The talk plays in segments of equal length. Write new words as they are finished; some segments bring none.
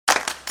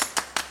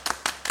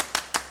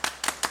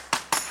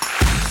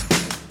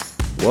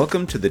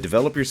Welcome to the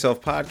Develop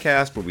Yourself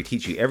podcast, where we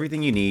teach you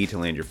everything you need to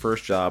land your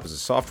first job as a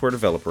software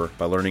developer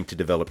by learning to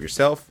develop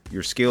yourself,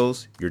 your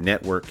skills, your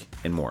network,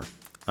 and more.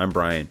 I'm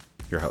Brian,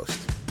 your host.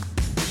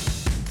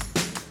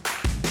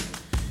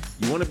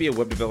 You want to be a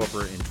web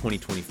developer in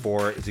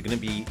 2024? Is it going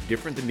to be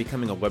different than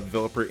becoming a web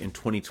developer in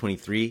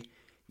 2023?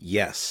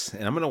 Yes,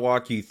 and I'm going to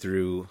walk you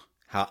through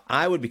how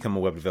I would become a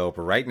web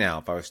developer right now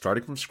if I was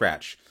starting from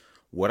scratch,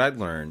 what I'd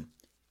learn,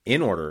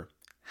 in order,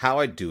 how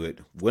I'd do it,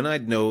 when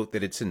I'd know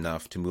that it's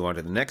enough to move on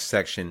to the next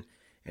section,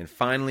 and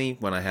finally,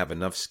 when I have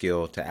enough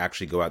skill to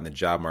actually go out in the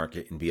job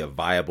market and be a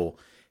viable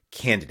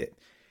candidate.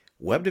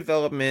 Web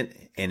development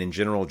and in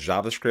general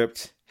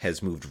JavaScript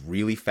has moved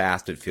really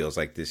fast, it feels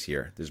like, this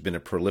year. There's been a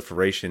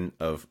proliferation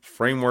of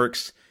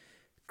frameworks.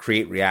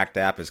 Create React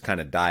app has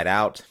kind of died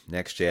out.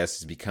 Next.js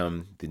has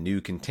become the new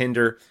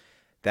contender.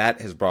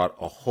 That has brought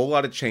a whole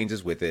lot of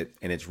changes with it,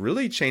 and it's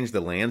really changed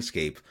the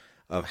landscape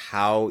of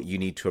how you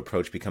need to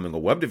approach becoming a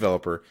web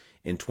developer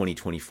in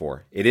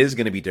 2024. It is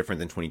going to be different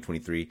than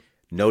 2023,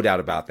 no doubt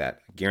about that.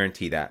 I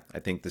guarantee that. I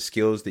think the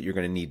skills that you're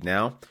going to need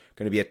now are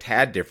going to be a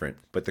tad different,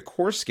 but the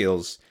core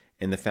skills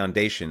and the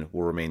foundation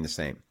will remain the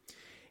same.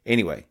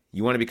 Anyway,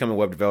 you want to become a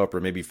web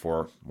developer maybe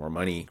for more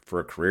money,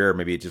 for a career,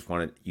 maybe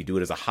you do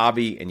it as a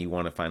hobby and you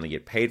want to finally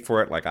get paid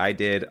for it like I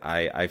did.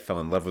 I fell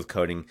in love with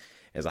coding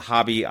as a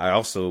hobby. I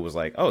also was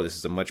like, oh, this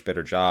is a much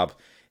better job.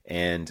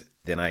 And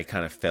then I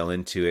kind of fell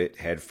into it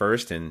head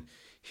first, and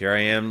here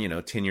I am,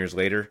 10 years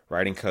later,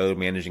 writing code,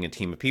 managing a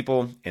team of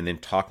people, and then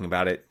talking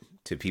about it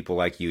to people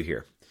like you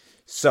here.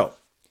 So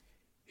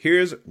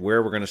here's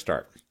where we're going to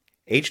start.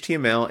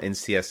 HTML and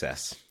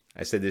CSS.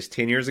 I said this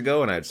 10 years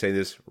ago, and I'd say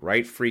this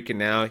right freaking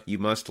now. You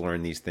must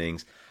learn these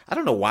things. I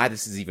don't know why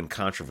this is even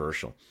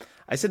controversial.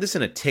 I said this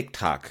in a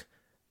TikTok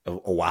a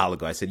while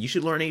ago. I said, you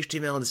should learn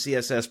HTML and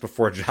CSS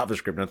before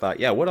JavaScript. And I thought,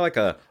 yeah, what like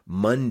a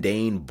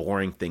mundane,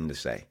 boring thing to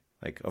say.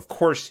 Like, of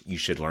course you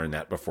should learn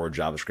that before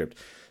JavaScript.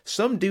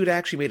 Some dude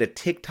actually made a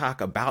TikTok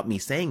about me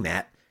saying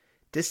that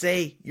to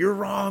say, you're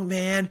wrong,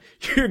 man.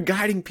 You're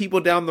guiding people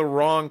down the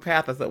wrong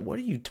path. I thought, what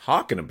are you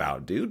talking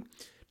about, dude?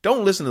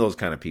 Don't listen to those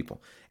kind of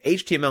people.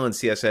 HTML and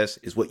CSS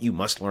is what you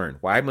must learn.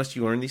 Why must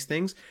you learn these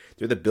things?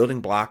 They're the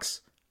building blocks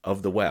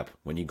of the web.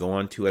 When you go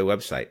onto a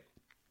website,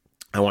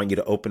 I want you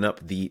to open up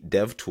the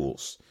dev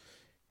tools.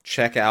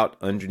 Check out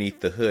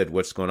underneath the hood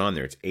what's going on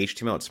there. It's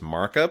HTML, it's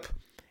markup.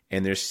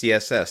 And there's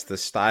CSS, the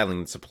styling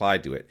that's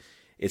applied to it.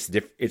 It's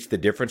the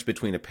difference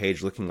between a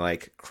page looking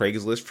like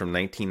Craigslist from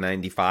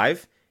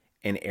 1995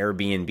 and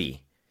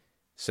Airbnb.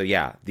 So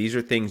yeah, these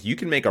are things, you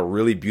can make a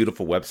really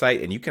beautiful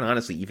website, and you can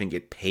honestly even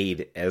get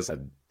paid as a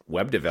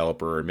web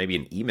developer or maybe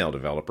an email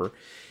developer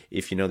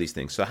if you know these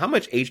things. So how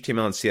much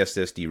HTML and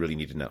CSS do you really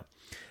need to know?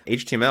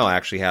 HTML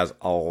actually has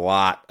a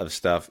lot of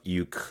stuff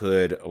you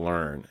could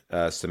learn.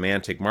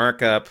 Semantic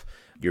markup,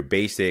 your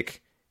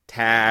basic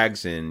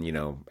tags and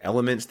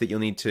elements that you'll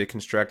need to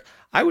construct.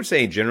 I would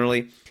say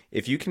generally,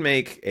 if you can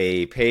make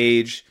a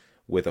page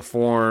with a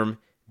form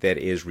that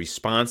is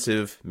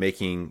responsive,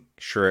 making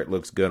sure it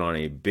looks good on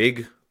a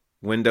big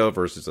window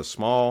versus a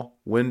small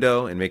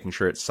window, and making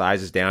sure it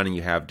sizes down and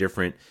you have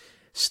different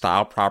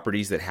style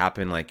properties that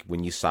happen like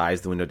when you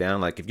size the window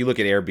down. Like if you look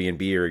at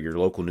Airbnb or your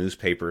local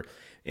newspaper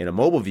in a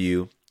mobile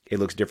view, it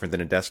looks different than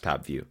a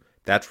desktop view.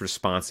 That's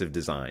responsive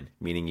design,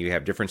 meaning you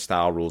have different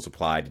style rules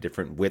applied to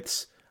different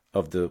widths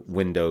of the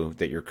window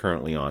that you're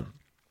currently on.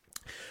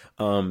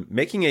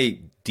 Making a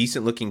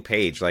decent looking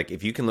page, like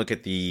if you can look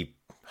at the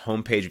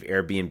homepage of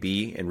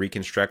Airbnb and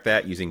reconstruct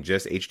that using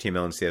just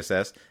HTML and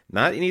CSS,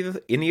 not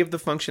any of the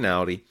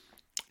functionality,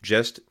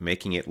 just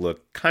making it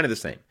look kind of the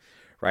same,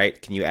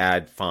 right? Can you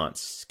add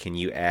fonts? Can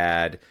you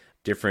add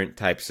different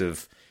types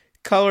of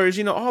colors?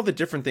 All the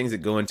different things that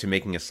go into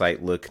making a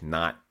site look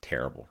not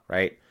terrible,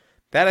 right?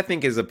 That, I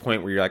think, is a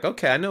point where you're like,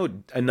 okay, I know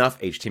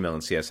enough HTML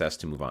and CSS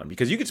to move on,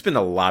 because you could spend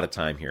a lot of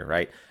time here,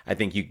 right? I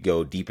think you could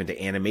go deep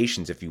into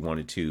animations if you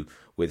wanted to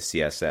with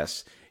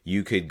CSS.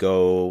 You could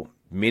go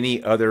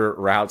many other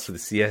routes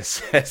with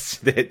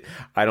CSS that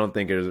I don't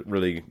think is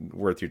really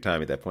worth your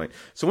time at that point.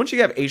 So once you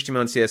have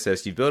HTML and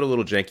CSS, you build a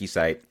little janky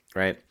site,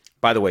 right?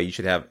 By the way, you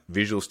should have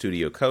Visual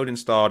Studio Code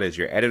installed as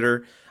your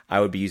editor. I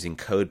would be using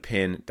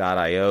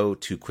CodePen.io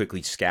to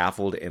quickly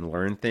scaffold and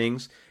learn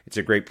things. It's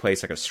a great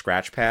place, like a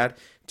scratch pad,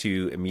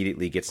 to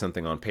immediately get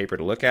something on paper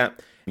to look at.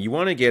 You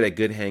want to get a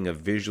good hang of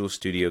Visual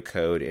Studio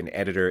Code and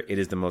editor. It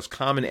is the most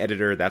common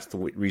editor. That's the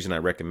reason I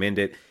recommend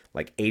it.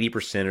 Like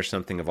 80% or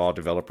something of all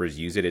developers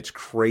use it. It's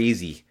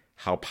crazy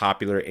how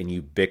popular and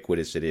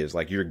ubiquitous it is.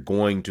 Like, you're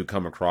going to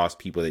come across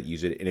people that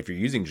use it. And if you're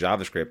using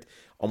JavaScript,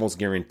 almost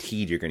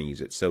guaranteed you're going to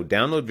use it. So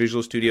download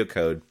Visual Studio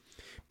Code,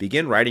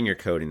 begin writing your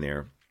code in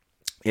there.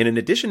 And in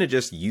addition to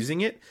just using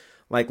it,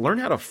 like, learn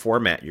how to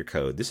format your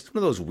code. This is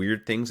one of those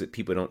weird things that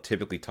people don't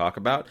typically talk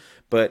about,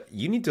 but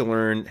you need to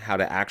learn how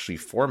to actually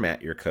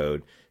format your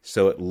code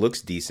so it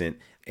looks decent,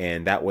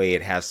 and that way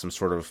it has some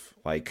sort of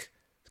like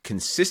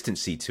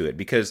consistency to it.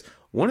 Because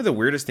one of the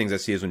weirdest things I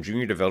see is when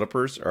junior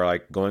developers are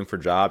like going for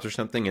jobs or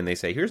something, and they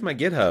say, here's my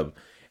GitHub,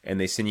 and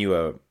they send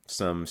you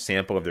some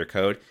sample of their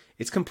code.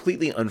 It's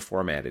completely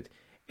unformatted.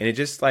 And it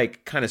just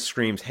like kind of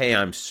screams, hey,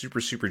 I'm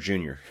super, super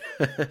junior,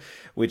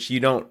 which you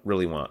don't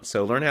really want.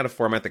 So learn how to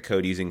format the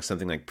code using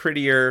something like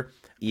Prettier,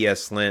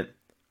 ESLint,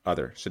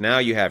 other. So now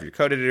you have your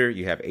code editor,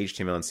 you have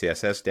HTML and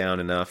CSS down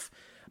enough.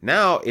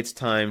 Now it's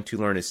time to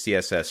learn a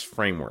CSS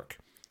framework.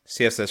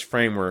 CSS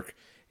framework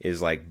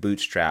is like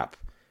Bootstrap,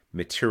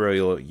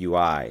 Material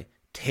UI,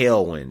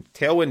 Tailwind.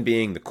 Tailwind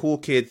being the cool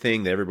kid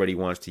thing that everybody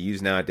wants to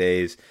use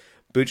nowadays.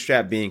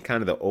 Bootstrap being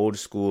kind of the old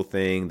school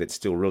thing that's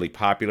still really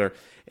popular.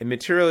 And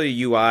Material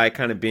UI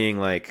kind of being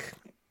like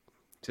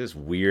just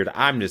weird.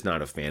 I'm just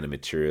not a fan of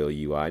Material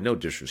UI. No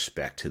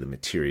disrespect to the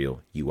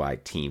Material UI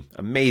team.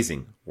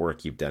 Amazing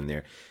work you've done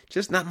there.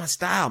 Just not my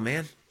style,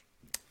 man.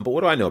 But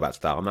what do I know about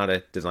style? I'm not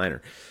a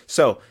designer.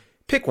 So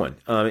pick one.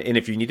 And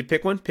if you need to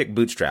pick one, pick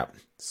Bootstrap.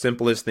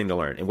 Simplest thing to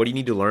learn. And what do you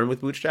need to learn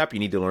with Bootstrap? You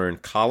need to learn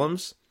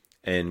columns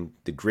and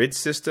the grid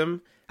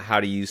system, how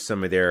to use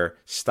some of their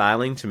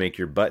styling to make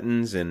your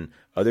buttons and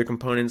other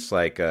components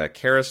like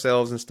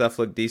carousels and stuff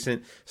look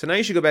decent. So now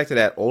you should go back to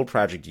that old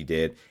project you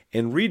did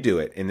and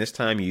redo it. And this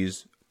time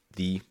use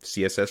the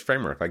CSS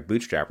framework like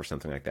Bootstrap or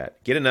something like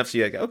that. Get enough so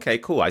you're like, okay,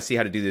 cool. I see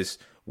how to do this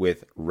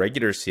with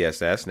regular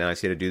CSS. Now I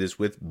see how to do this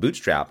with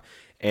Bootstrap.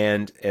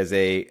 And as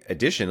a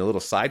addition, a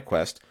little side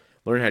quest,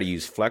 learn how to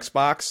use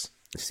Flexbox,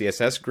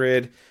 CSS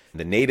Grid,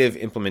 the native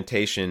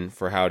implementation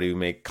for how to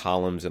make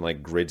columns and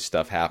like grid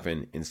stuff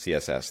happen in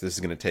CSS. This is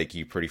going to take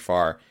you pretty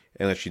far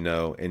and let you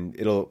know, and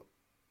it'll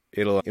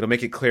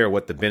make it clear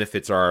what the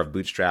benefits are of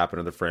Bootstrap and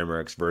other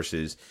frameworks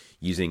versus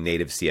using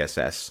native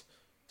CSS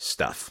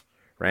stuff,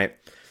 right?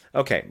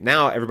 Okay,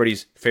 now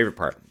everybody's favorite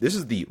part. This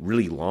is the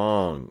really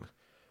long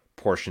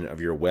portion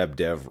of your web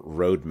dev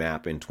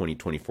roadmap in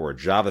 2024,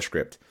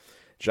 JavaScript.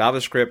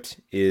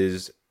 JavaScript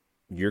is,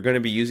 you're going to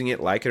be using it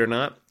like it or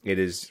not. It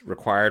is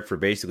required for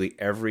basically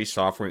every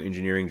software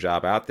engineering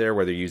job out there,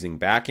 whether you're using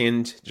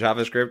back-end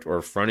JavaScript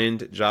or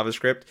front-end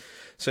JavaScript.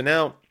 So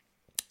now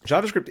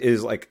JavaScript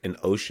is like an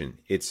ocean.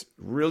 It's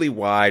really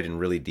wide and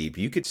really deep.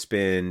 You could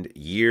spend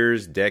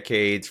years,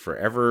 decades,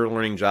 forever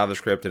learning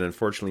JavaScript, and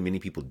unfortunately many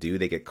people do.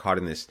 They get caught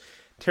in this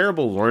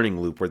terrible learning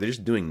loop where they're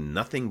just doing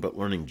nothing but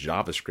learning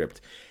JavaScript.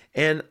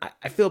 And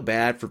I feel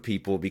bad for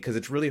people because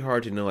it's really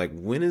hard to know, like,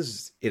 when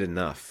is it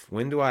enough?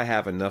 When do I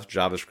have enough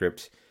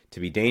JavaScript to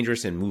be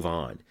dangerous and move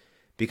on?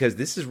 Because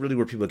this is really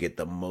where people get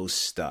the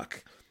most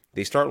stuck.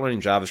 They start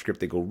learning JavaScript,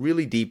 they go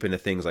really deep into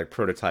things like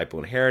prototypal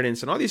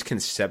inheritance and all these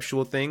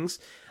conceptual things.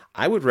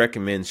 I would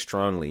recommend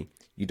strongly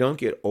you don't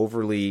get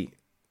overly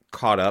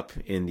caught up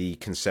in the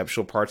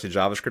conceptual parts of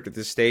JavaScript at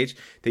this stage,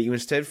 that you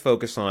instead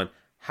focus on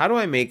how do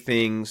I make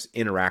things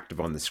interactive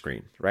on the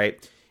screen,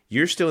 right?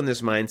 You're still in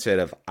this mindset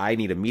of, I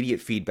need immediate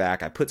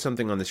feedback. I put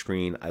something on the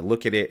screen, I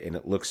look at it, and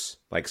it looks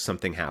like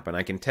something happened.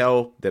 I can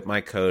tell that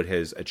my code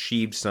has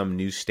achieved some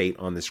new state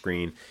on the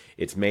screen.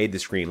 It's made the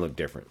screen look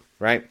different,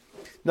 right?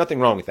 Nothing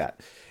wrong with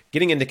that.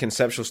 Getting into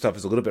conceptual stuff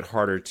is a little bit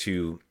harder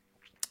to,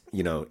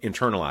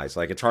 internalize.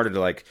 Like, it's harder to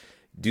like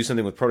do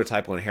something with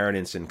prototypal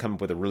inheritance and come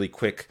up with a really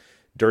quick,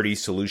 dirty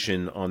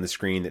solution on the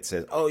screen that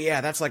says, oh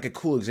yeah, that's like a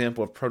cool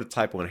example of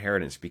prototypal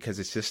inheritance, because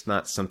it's just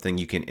not something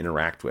you can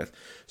interact with.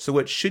 So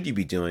what should you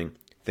be doing?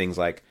 Things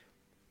like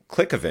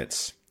click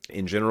events,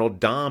 in general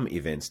DOM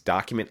events,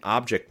 document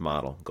object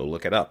model, go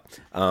look it up.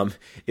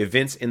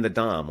 Events in the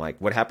DOM,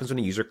 like what happens when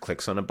a user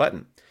clicks on a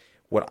button.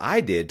 What I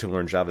did to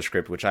learn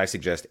JavaScript, which I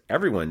suggest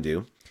everyone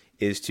do,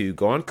 is to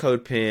go on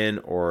CodePen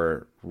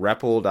or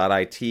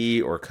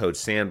REPL.it or Code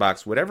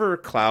Sandbox, whatever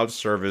cloud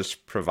service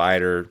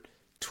provider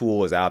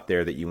tool is out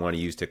there that you want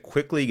to use to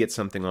quickly get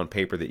something on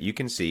paper that you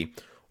can see,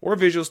 or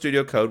Visual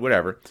Studio Code,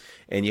 whatever,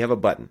 and you have a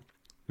button.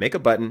 Make a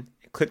button,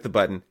 click the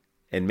button,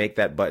 and make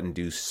that button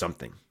do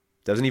something.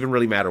 Doesn't even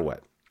really matter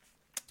what.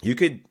 You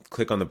could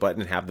click on the button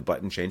and have the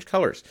button change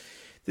colors.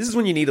 This is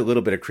when you need a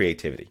little bit of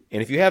creativity.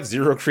 And if you have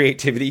zero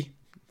creativity,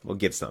 well,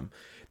 get some.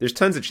 There's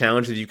tons of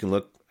challenges you can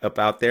look up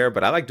out there,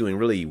 but I like doing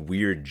really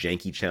weird,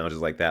 janky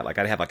challenges like that. Like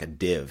I'd have like a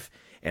div,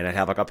 and I'd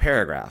have like a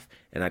paragraph,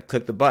 and I'd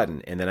click the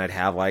button, and then I'd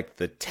have like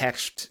the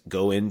text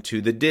go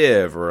into the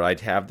div, or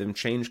I'd have them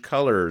change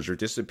colors or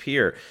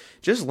disappear.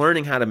 Just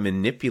learning how to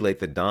manipulate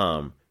the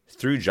DOM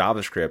through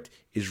JavaScript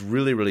is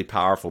really, really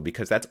powerful,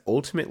 because that's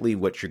ultimately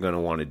what you're going to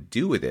want to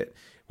do with it.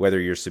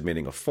 Whether you're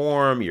submitting a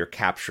form, you're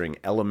capturing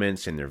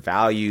elements and their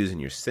values, and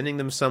you're sending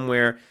them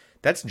somewhere,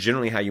 that's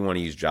generally how you want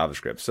to use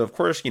JavaScript. So of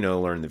course,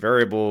 learn the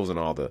variables and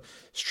all the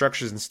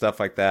structures and stuff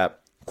like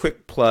that.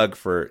 Quick plug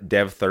for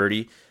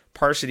Dev30.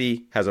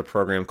 Parsity has a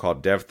program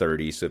called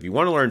Dev30. So if you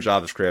want to learn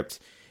JavaScript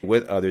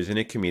with others in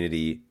a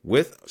community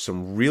with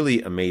some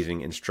really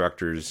amazing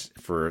instructors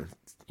for,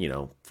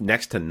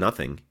 next to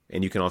nothing,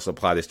 and you can also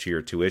apply this to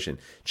your tuition,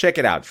 check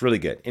it out. It's really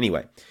good.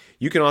 Anyway,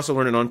 you can also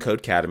learn it on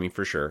Codecademy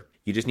for sure.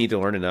 You just need to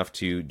learn enough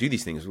to do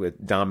these things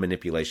with DOM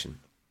manipulation.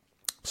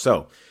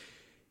 So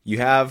you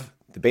have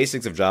the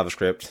basics of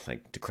JavaScript,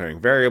 like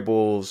declaring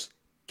variables,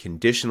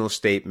 conditional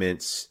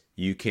statements.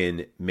 You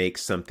can make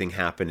something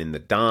happen in the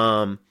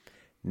DOM.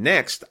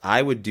 Next,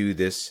 I would do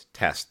this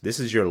test. This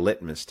is your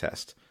litmus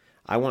test.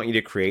 I want you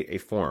to create a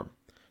form.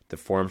 The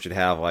form should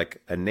have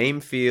like a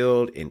name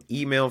field, an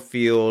email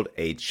field,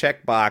 a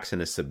checkbox,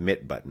 and a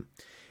submit button.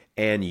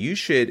 And you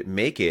should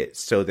make it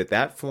so that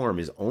that form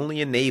is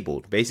only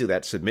enabled, basically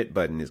that submit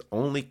button is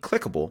only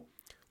clickable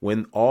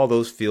when all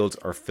those fields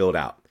are filled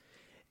out.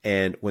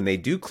 And when they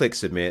do click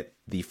submit,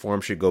 the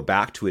form should go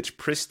back to its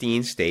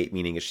pristine state,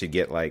 meaning it should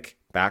get like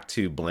back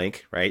to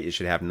blank, right? It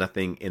should have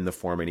nothing in the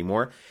form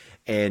anymore.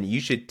 And you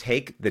should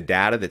take the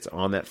data that's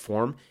on that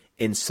form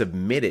and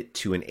submit it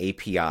to an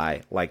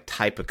API like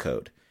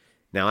Typicode.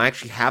 Now, I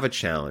actually have a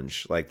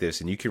challenge like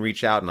this, and you can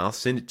reach out and I'll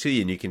send it to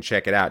you and you can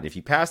check it out. And if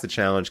you pass the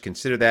challenge,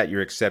 consider that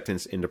your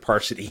acceptance into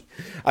Parsity.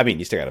 I mean,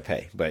 you still got to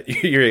pay, but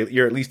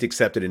you're at least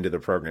accepted into the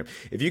program.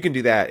 If you can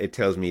do that, it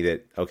tells me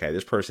that, okay,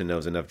 this person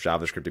knows enough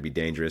JavaScript to be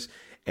dangerous,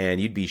 and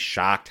you'd be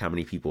shocked how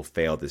many people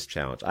fail this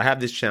challenge. I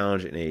have this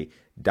challenge in a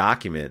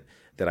document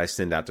that I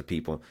send out to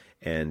people.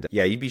 And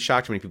yeah, you'd be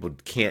shocked how many people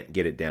can't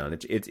get it down.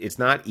 It's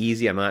not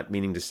easy. I'm not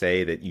meaning to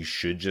say that you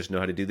should just know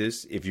how to do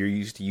this. If you're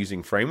used to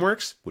using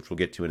frameworks, which we'll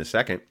get to in a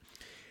second,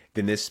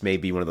 then this may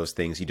be one of those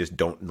things you just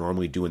don't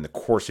normally do in the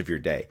course of your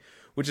day,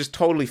 which is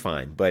totally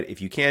fine. But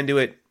if you can do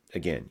it,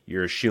 again,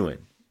 you're a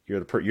shoo-in.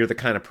 You're the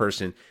kind of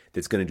person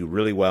that's going to do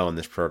really well in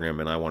this program,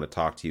 and I want to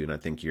talk to you, and I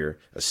think you're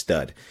a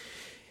stud.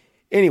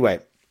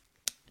 Anyway,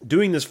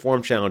 doing this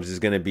form challenge is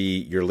going to be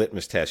your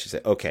litmus test. You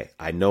say, okay,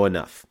 I know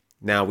enough.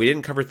 Now, we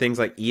didn't cover things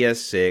like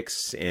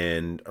ES6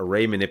 and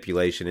array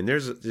manipulation, and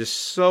there's just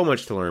so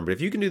much to learn. But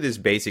if you can do this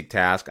basic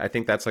task, I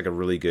think that's like a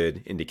really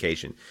good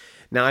indication.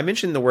 Now, I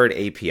mentioned the word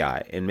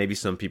API, and maybe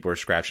some people are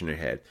scratching their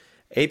head.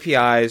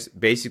 API is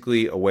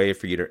basically a way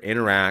for you to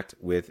interact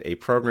with a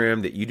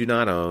program that you do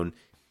not own,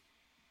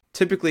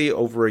 typically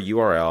over a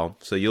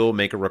URL. So you'll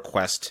make a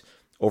request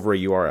over a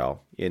URL.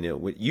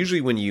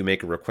 Usually when you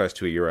make a request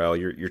to a URL,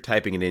 you're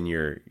typing it in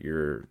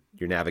your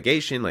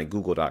navigation, like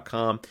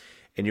google.com.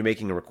 And you're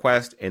making a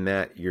request, and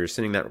that you're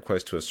sending that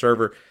request to a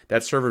server.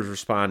 That server is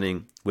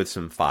responding with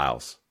some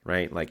files,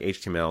 right? Like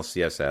HTML,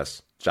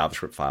 CSS,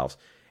 JavaScript files.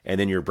 And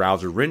then your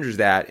browser renders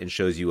that and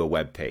shows you a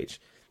web page.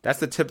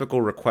 That's the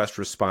typical request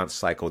response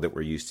cycle that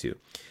we're used to.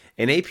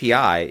 An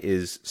API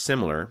is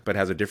similar, but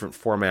has a different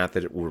format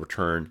that it will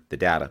return the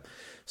data.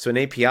 So an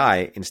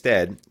API,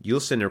 instead, you'll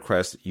send a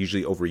request,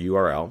 usually over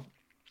URL,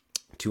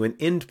 to an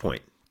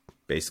endpoint,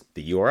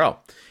 basically the URL.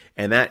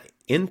 And that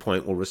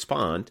endpoint will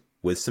respond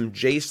with some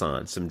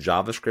JSON, some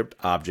JavaScript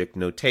object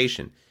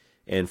notation.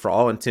 And for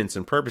all intents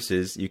and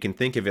purposes, you can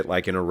think of it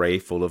like an array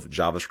full of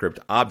JavaScript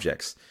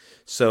objects.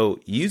 So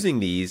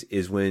using these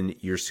is when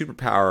your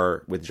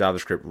superpower with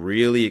JavaScript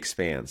really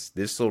expands.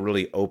 This will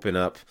really open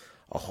up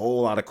a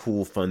whole lot of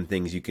cool, fun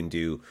things you can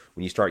do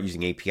when you start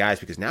using APIs,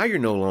 because now you're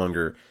no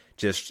longer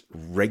just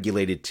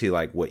regulated to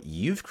like what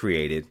you've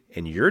created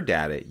and your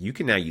data. You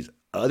can now use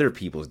other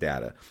people's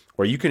data,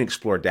 or you can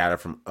explore data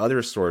from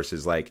other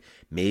sources. Like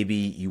maybe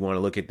you want to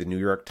look at the New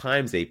York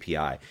Times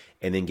API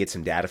and then get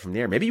some data from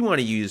there. Maybe you want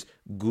to use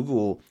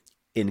Google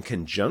in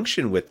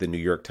conjunction with the New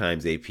York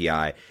Times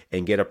API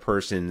and get a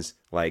person's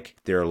like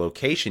their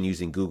location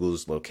using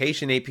Google's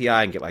location API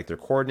and get like their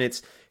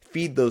coordinates,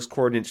 feed those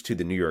coordinates to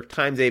the New York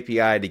Times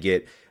API to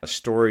get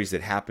stories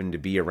that happen to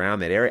be around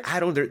that area.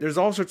 There's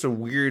all sorts of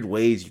weird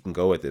ways you can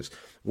go with this.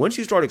 Once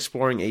you start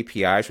exploring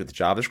APIs with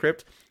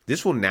JavaScript,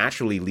 this will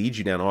naturally lead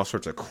you down all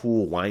sorts of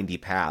cool, windy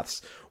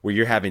paths where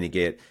you're having to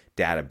get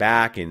data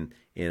back in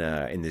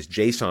this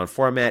JSON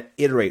format,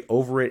 iterate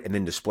over it, and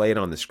then display it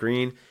on the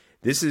screen.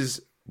 This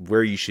is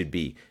where you should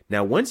be.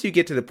 Now, once you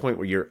get to the point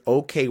where you're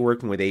okay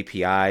working with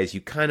APIs,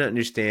 you kind of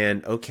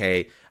understand,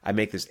 okay, I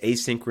make this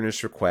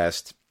asynchronous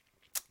request,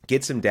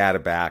 get some data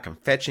back, I'm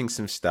fetching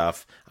some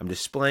stuff, I'm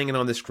displaying it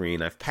on the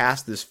screen, I've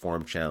passed this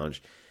form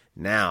challenge.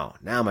 Now,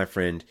 my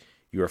friend,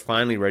 you are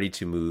finally ready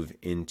to move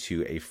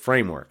into a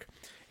framework.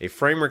 A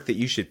framework that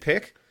you should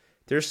pick,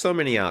 there's so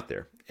many out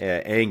there.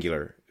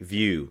 Angular,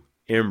 Vue,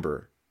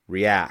 Ember,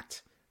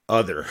 React,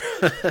 other.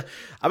 I'm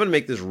going to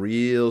make this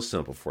real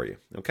simple for you,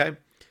 okay?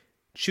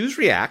 Choose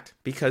React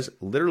because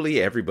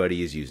literally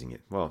everybody is using it.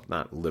 Well,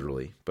 not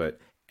literally, but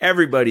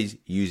everybody's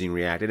using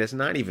React, and it's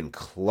not even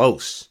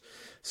close.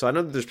 So I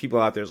know that there's people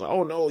out there like,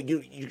 oh no,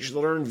 you should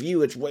learn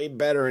Vue, it's way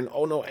better, and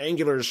oh no,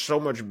 Angular is so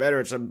much better,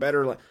 it's a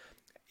better...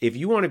 If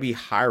you want to be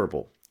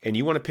hireable, and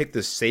you want to pick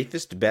the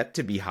safest bet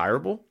to be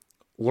hireable,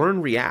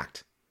 learn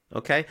React,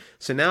 okay?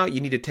 So now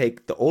you need to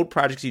take the old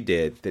projects you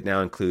did that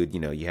now include,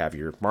 you have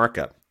your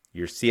markup,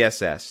 your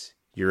CSS,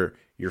 your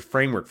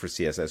framework for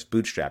CSS,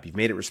 Bootstrap. You've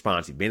made it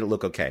responsive, made it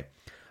look okay.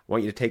 I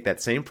want you to take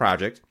that same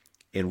project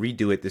and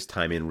redo it this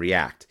time in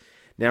React.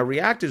 Now,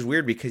 React is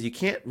weird because you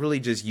can't really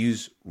just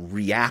use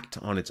React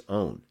on its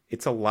own.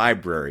 It's a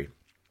library,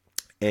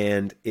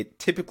 and it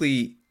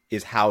typically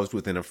is housed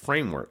within a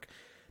framework.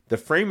 The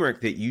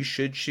framework that you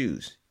should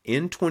choose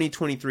in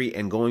 2023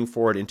 and going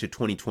forward into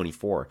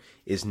 2024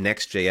 is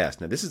Next.js.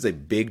 Now, this is a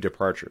big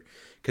departure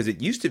because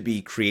it used to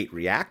be Create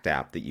React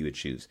app that you would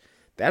choose.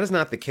 That is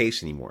not the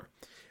case anymore.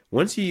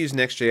 Once you use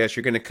Next.js,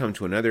 you're going to come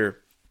to another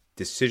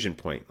decision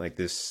point, like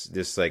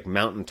this like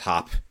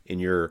mountaintop in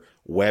your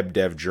web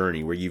dev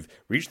journey where you've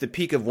reached the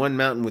peak of one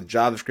mountain with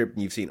JavaScript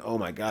and you've seen, oh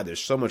my God,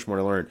 there's so much more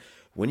to learn.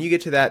 When you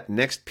get to that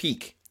next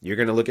peak, you're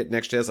going to look at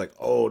Next.js like,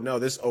 oh no,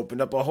 this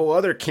opened up a whole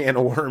other can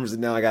of worms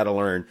and now I got to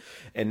learn.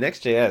 And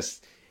Next.js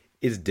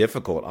is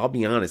difficult. I'll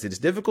be honest. It's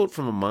difficult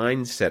from a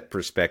mindset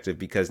perspective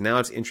because now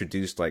it's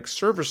introduced like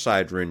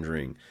server-side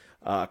rendering,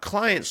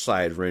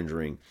 client-side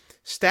rendering,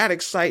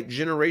 static site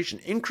generation,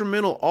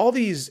 incremental, all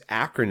these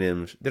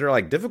acronyms that are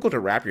like difficult to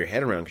wrap your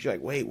head around because you're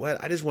like, wait,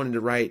 what? I just wanted to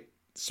write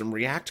some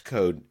React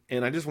code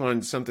and I just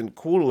wanted something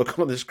cool to look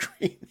on the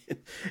screen.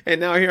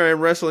 And now here I am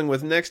wrestling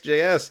with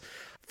Next.js.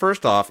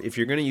 First off, if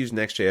you're going to use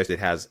Next.js, it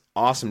has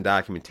awesome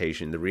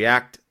documentation. The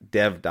React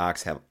dev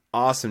docs have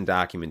awesome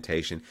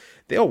documentation.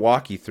 They'll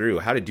walk you through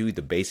how to do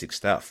the basic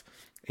stuff.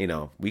 You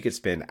know, we could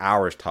spend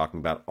hours talking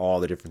about all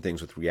the different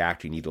things with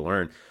React you need to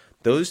learn.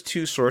 Those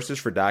two sources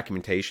for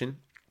documentation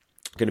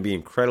going to be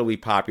incredibly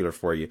popular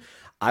for you.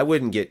 I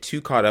wouldn't get too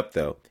caught up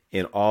though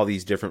in all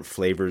these different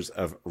flavors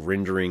of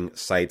rendering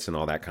sites and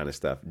all that kind of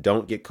stuff.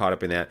 Don't get caught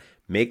up in that.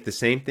 Make the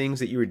same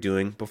things that you were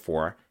doing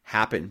before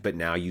happen, but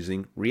now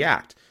using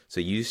React. So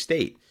use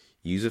state,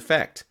 use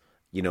effect,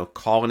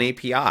 call an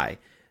API,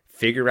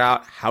 figure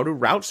out how do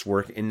routes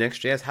work in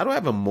Next.js. How do I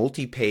have a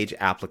multi-page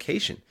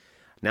application?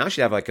 Now I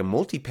should have like a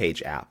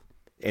multi-page app.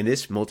 And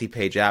this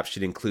multi-page app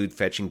should include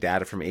fetching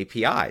data from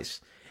APIs.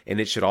 And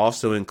it should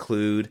also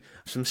include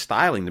some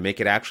styling to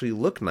make it actually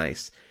look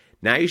nice.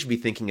 Now you should be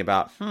thinking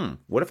about,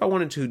 what if I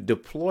wanted to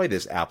deploy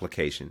this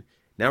application?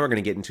 Now we're going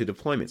to get into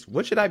deployments.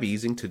 What should I be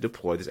using to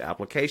deploy this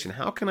application?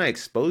 How can I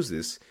expose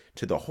this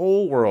to the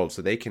whole world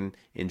so they can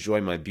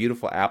enjoy my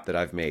beautiful app that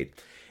I've made?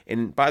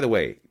 And by the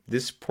way,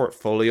 this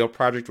portfolio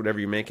project, whatever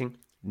you're making,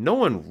 no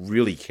one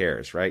really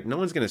cares, right? No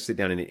one's going to sit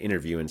down in an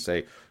interview and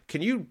say,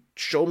 can you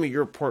show me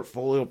your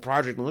portfolio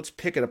project and let's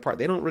pick it apart?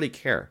 They don't really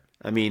care.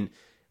 I mean,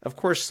 of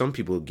course, some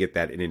people get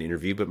that in an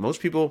interview, but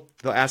most people,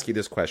 they'll ask you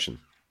this question.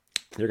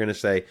 They're going to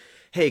say,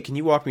 hey, can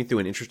you walk me through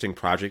an interesting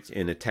project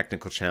and a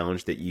technical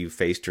challenge that you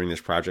faced during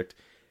this project?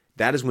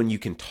 That is when you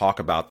can talk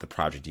about the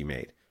project you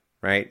made,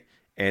 right?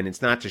 And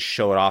it's not to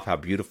show it off how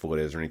beautiful it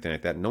is or anything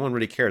like that. No one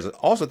really cares.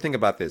 Also think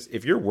about this.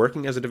 If you're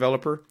working as a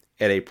developer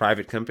at a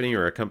private company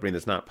or a company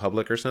that's not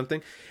public or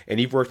something, and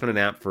you've worked on an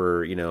app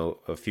for,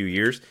 a few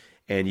years,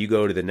 and you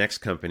go to the next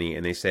company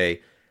and they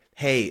say,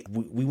 hey,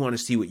 we want to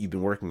see what you've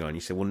been working on.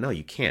 You say, well, no,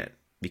 you can't,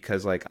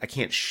 because I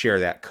can't share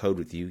that code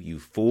with you, you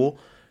fool.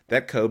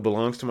 That code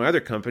belongs to my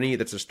other company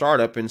that's a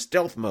startup in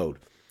stealth mode.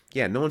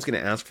 Yeah, no one's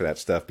going to ask for that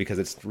stuff because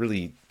it's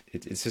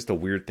just a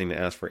weird thing to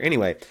ask for.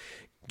 Anyway,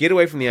 get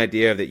away from the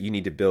idea that you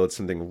need to build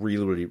something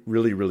really, really,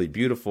 really, really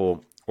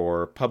beautiful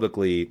or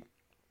publicly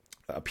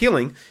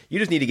appealing. You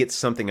just need to get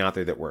something out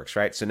there that works,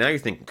 right? So now you're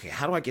thinking, okay,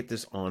 how do I get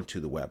this onto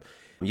the web?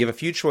 You have a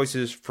few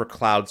choices for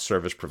cloud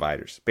service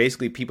providers,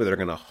 basically people that are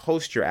going to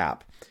host your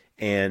app.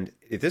 And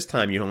at this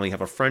time, you only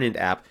have a front-end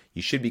app.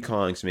 You should be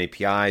calling some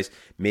APIs.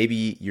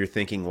 Maybe you're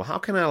thinking, well, how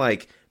can I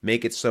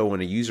make it so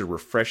when a user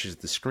refreshes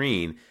the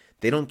screen,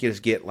 they don't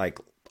just get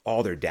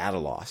all their data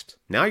lost?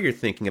 Now you're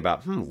thinking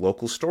about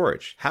local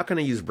storage. How can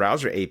I use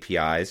browser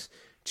APIs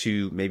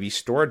to maybe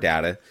store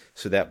data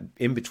so that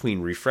in between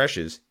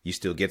refreshes, you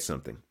still get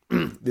something?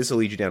 This will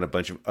lead you down a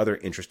bunch of other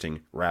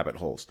interesting rabbit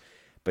holes.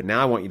 But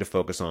now I want you to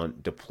focus on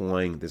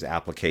deploying this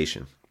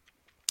application.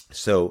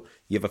 So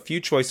you have a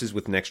few choices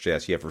with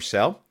Next.js. You have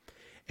Vercel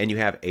and you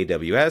have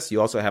AWS.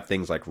 You also have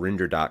things like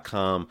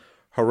render.com.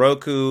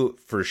 Heroku,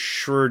 for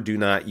sure, do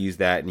not use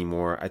that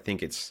anymore. I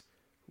think it's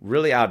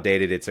really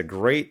outdated. It's a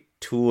great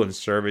tool and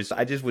service.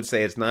 I just would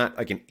say it's not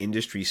like an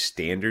industry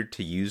standard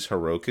to use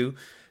Heroku.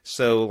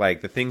 So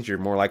the things you're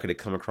more likely to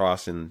come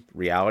across in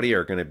reality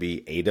are going to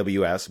be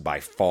AWS by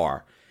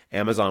far.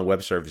 Amazon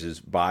Web Services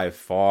by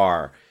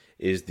far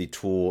is the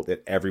tool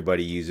that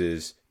everybody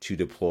uses to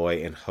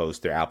deploy and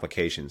host their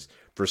applications.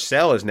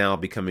 Vercel is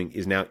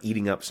now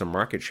eating up some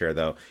market share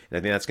though, and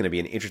I think that's going to be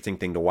an interesting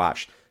thing to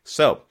watch.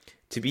 So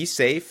to be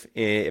safe,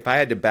 if I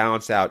had to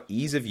balance out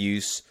ease of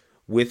use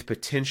with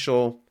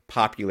potential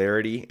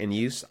popularity and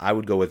use, I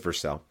would go with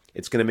Vercel.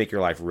 It's going to make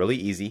your life really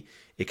easy.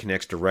 It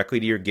connects directly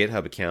to your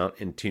GitHub account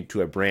and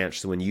to a branch.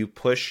 So when you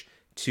push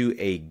to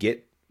a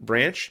Git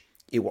branch,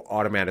 it will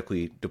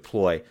automatically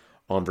deploy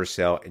on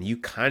Vercel, and you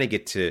kind of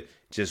get to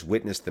just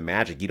witness the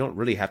magic. You don't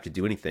really have to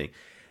do anything.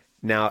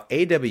 Now,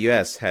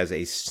 AWS has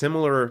a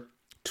similar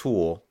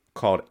tool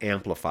called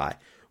Amplify,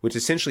 which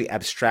essentially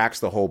abstracts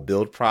the whole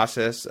build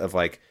process of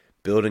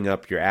building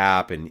up your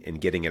app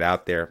and getting it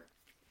out there.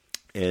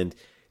 And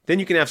then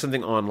you can have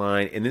something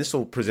online, and this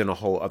will present a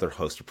whole other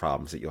host of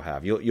problems that you'll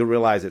have. You'll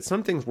realize that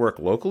some things work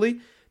locally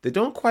that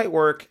don't quite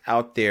work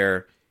out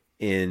there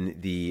in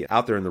the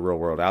real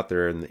world, out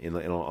there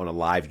on a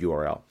live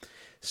URL.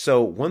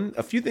 So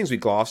a few things we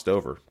glossed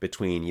over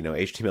between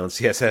HTML and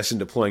CSS and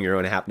deploying your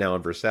own app now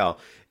in Vercel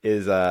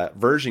is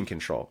version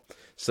control.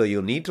 So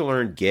you'll need to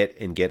learn Git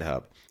and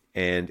GitHub,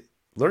 and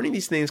learning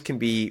these things can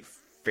be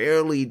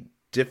fairly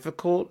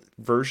difficult.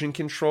 Version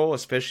control,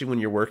 especially when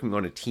you're working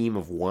on a team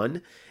of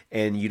one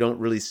and you don't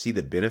really see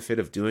the benefit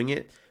of doing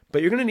it.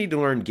 But you're going to need to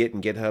learn Git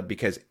and GitHub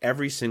because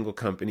every single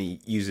company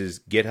uses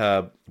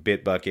GitHub,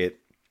 Bitbucket,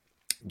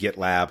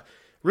 GitLab,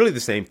 really the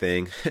same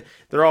thing.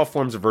 They're all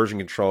forms of version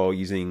control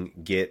using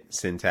Git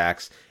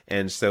syntax.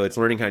 And so it's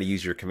learning how to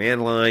use your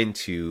command line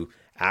to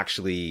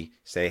actually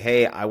say,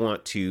 hey, I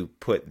want to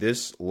put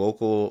this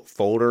local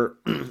folder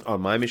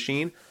on my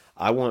machine.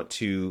 I want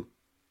to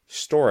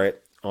store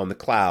it on the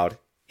cloud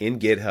in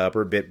GitHub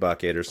or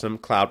Bitbucket or some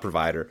cloud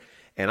provider.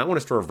 And I want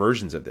to store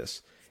versions of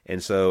this.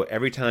 And so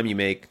every time you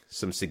make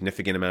some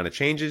significant amount of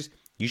changes,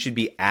 you should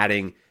be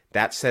adding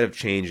that set of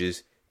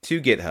changes to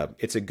GitHub.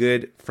 It's a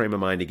good frame of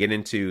mind to get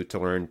into, to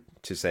learn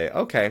to say,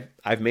 okay,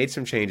 I've made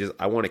some changes.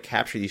 I want to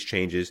capture these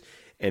changes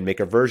and make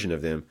a version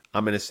of them.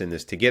 I'm going to send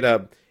this to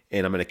GitHub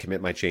and I'm going to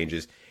commit my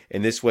changes.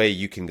 And this way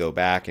you can go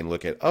back and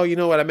look at, oh, you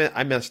know what,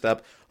 I messed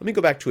up. Let me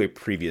go back to a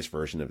previous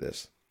version of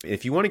this.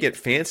 If you want to get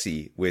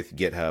fancy with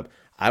GitHub,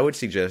 I would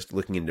suggest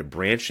looking into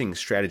branching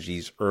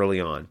strategies early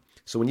on.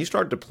 So when you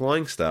start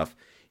deploying stuff,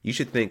 you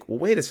should think, well,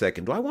 wait a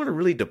second, do I want to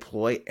really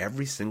deploy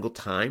every single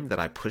time that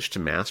I push to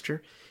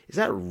master? Is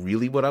that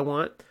really what I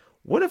want?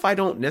 What if I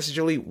don't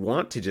necessarily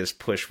want to just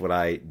push what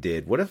I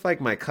did? What if like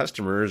my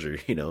customers, or,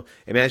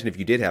 imagine if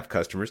you did have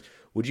customers,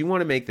 would you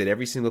want to make that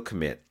every single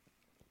commit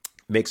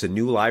makes a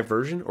new live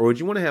version, or would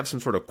you want to have some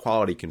sort of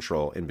quality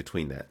control in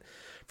between that?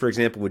 For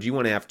example, would you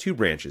want to have two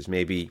branches,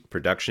 maybe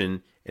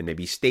production and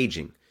maybe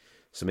staging?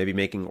 So maybe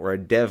making, or a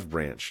dev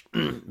branch.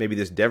 Maybe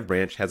this dev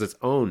branch has its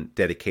own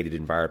dedicated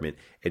environment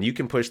and you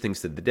can push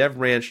things to the dev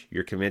branch.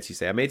 You're convinced, you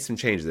say, I made some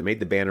changes. I made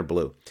the banner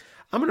blue.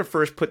 I'm going to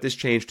first put this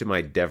change to my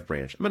dev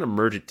branch. I'm going to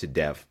merge it to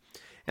dev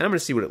and I'm going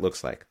to see what it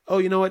looks like. Oh,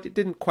 you know what? It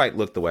didn't quite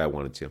look the way I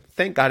wanted to.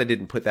 Thank God I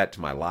didn't put that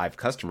to my live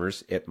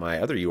customers at my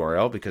other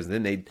URL, because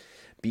then they'd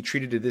be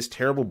treated to this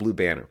terrible blue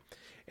banner.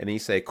 And then you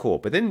say, cool.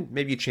 But then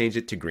maybe you change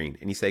it to green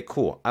and you say,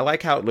 cool, I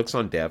like how it looks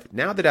on dev.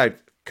 Now that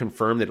I've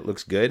confirmed that it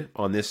looks good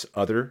on this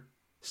other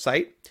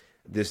site,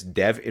 this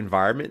dev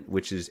environment,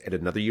 which is at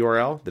another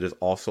URL that is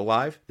also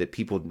live that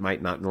people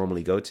might not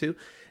normally go to,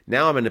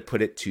 now I'm going to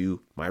put it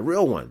to my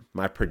real one,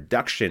 my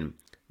production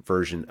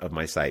version of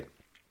my site.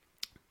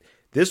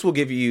 This will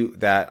give you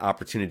that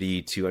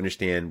opportunity to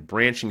understand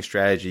branching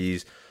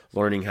strategies,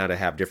 learning how to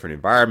have different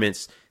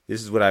environments.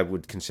 This is what I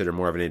would consider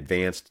more of an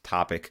advanced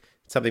topic,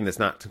 something that's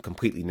not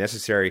completely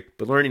necessary,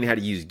 but learning how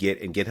to use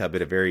Git and GitHub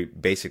at a very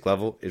basic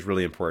level is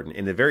really important.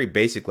 In the very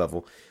basic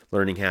level,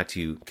 learning how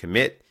to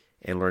commit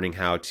and learning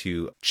how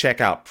to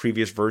check out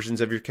previous versions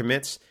of your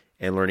commits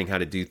and learning how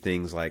to do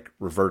things like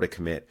revert a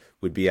commit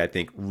would be, I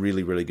think,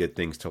 really, really good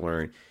things to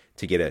learn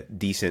to get a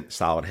decent,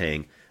 solid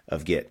hang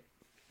of Git.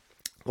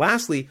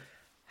 Lastly,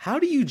 how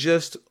do you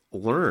just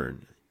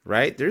learn,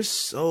 right? There's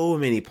so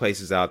many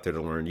places out there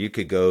to learn. You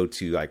could go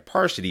to like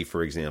Parsity,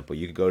 for example.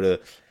 You could go to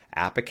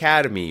App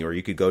Academy, or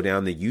you could go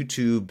down the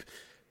YouTube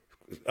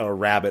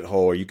rabbit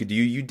hole, or you could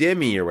do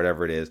Udemy or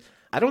whatever it is.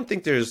 I don't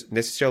think there's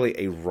necessarily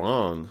a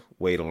wrong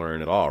way to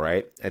learn at all,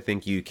 right? I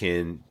think you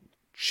can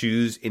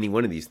choose any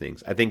one of these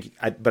things.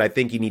 But I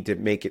think you need to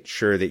make it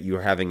sure that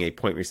you're having a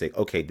point where you say,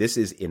 okay, this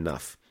is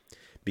enough.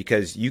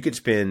 Because you could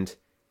spend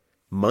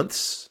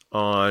months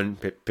on,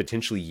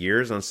 potentially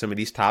years on some of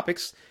these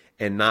topics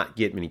and not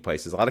get many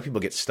places. A lot of people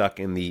get stuck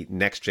in the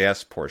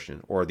Next.js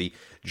portion or the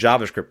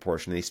JavaScript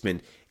portion. They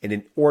spend an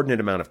inordinate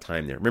amount of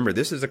time there. Remember,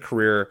 this is a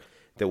career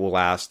that will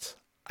last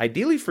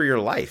ideally for your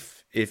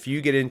life. If you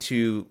get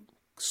into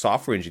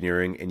software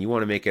engineering and you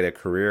want to make it a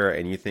career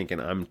and you're thinking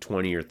I'm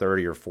 20 or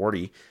 30 or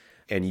 40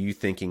 and you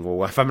thinking,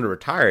 well, if I'm going to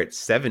retire at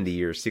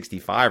 70 or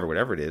 65 or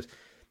whatever it is,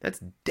 that's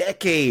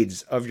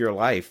decades of your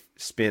life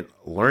spent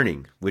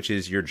learning, which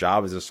is your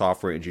job as a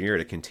software engineer,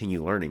 to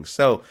continue learning.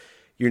 So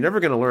you're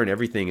never going to learn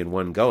everything in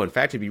one go. In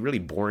fact, it'd be really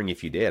boring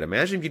if you did.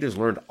 Imagine if you just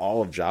learned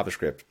all of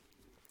JavaScript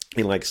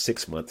in like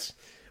 6 months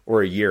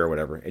or a year or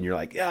whatever. And you're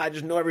like, yeah, I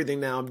just know everything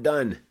now. I'm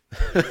done.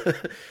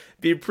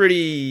 Be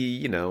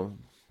pretty,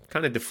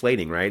 kind of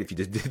deflating, right? If you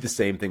just did the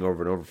same thing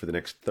over and over for the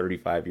next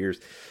 35 years.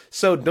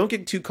 So don't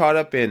get too caught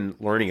up in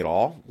learning it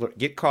all.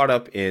 Get caught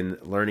up in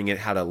learning it,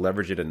 how to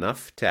leverage it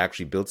enough to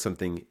actually build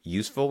something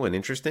useful and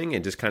interesting,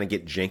 and just kind of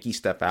get janky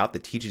stuff out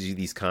that teaches you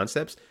these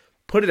concepts.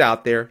 Put it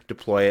out there,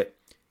 deploy it,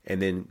 and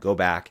then go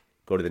back,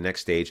 go to the next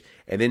stage.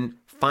 And then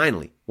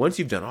finally, once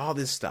you've done all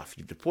this stuff,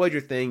 you've deployed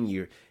your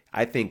thing,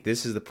 I think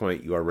this is the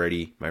point you are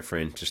ready, my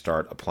friend, to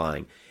start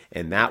applying.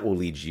 And that will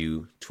lead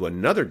you to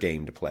another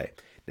game to play.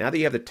 Now that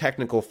you have the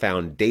technical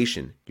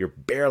foundation, you're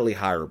barely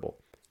hireable.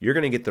 You're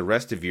going to get the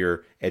rest of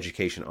your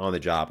education on the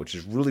job, which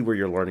is really where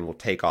your learning will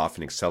take off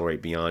and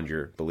accelerate beyond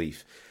your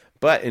belief.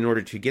 But in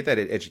order to get that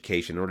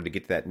education, in order to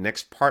get to that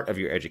next part of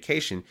your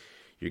education,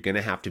 you're going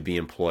to have to be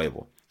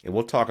employable. And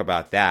we'll talk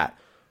about that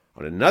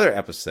on another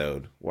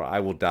episode where I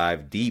will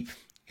dive deep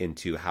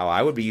into how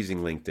I would be using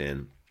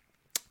LinkedIn,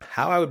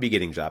 how I would be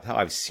getting jobs, how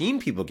I've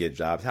seen people get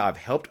jobs, how I've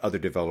helped other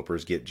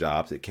developers get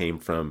jobs that came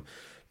from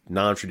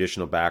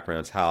non-traditional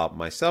backgrounds, how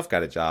myself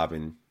got a job,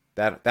 and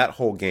that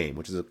whole game,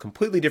 which is a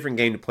completely different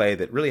game to play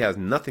that really has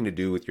nothing to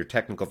do with your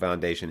technical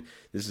foundation.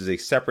 This is a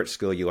separate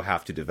skill you'll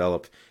have to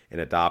develop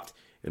and adopt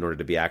in order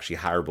to be actually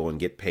hireable and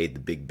get paid the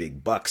big,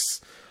 big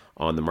bucks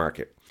on the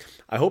market.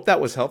 I hope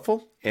that was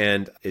helpful.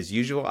 And as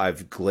usual,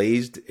 I've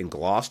glazed and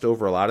glossed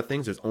over a lot of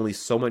things. There's only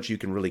so much you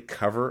can really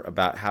cover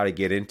about how to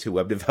get into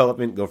web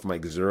development, go from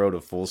like 0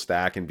 to full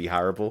stack and be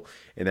hireable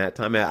in that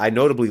time. I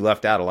notably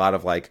left out a lot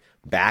of like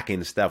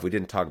back-end stuff. We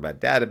didn't talk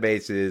about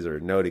databases or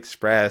Node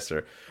Express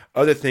or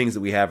other things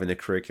that we have in the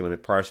curriculum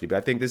at Parsity. But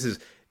I think this is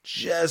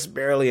just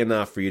barely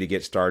enough for you to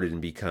get started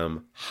and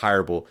become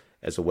hireable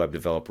as a web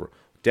developer.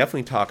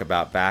 Definitely talk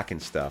about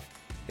back-end stuff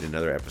in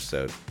another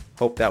episode.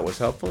 Hope that was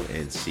helpful,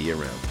 and see you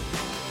around.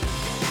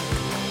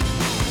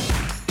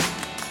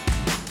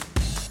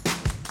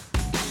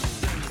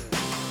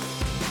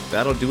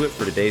 That'll do it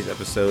for today's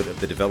episode of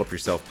the Develop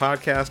Yourself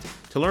podcast.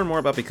 To learn more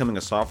about becoming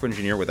a software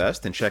engineer with us,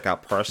 then check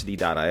out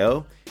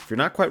Parsity.io. If you're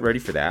not quite ready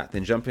for that,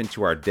 then jump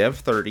into our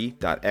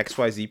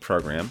Dev30.xyz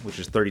program, which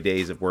is 30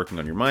 days of working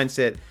on your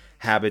mindset,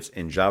 habits,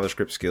 and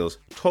JavaScript skills.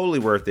 Totally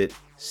worth it.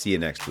 See you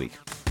next week.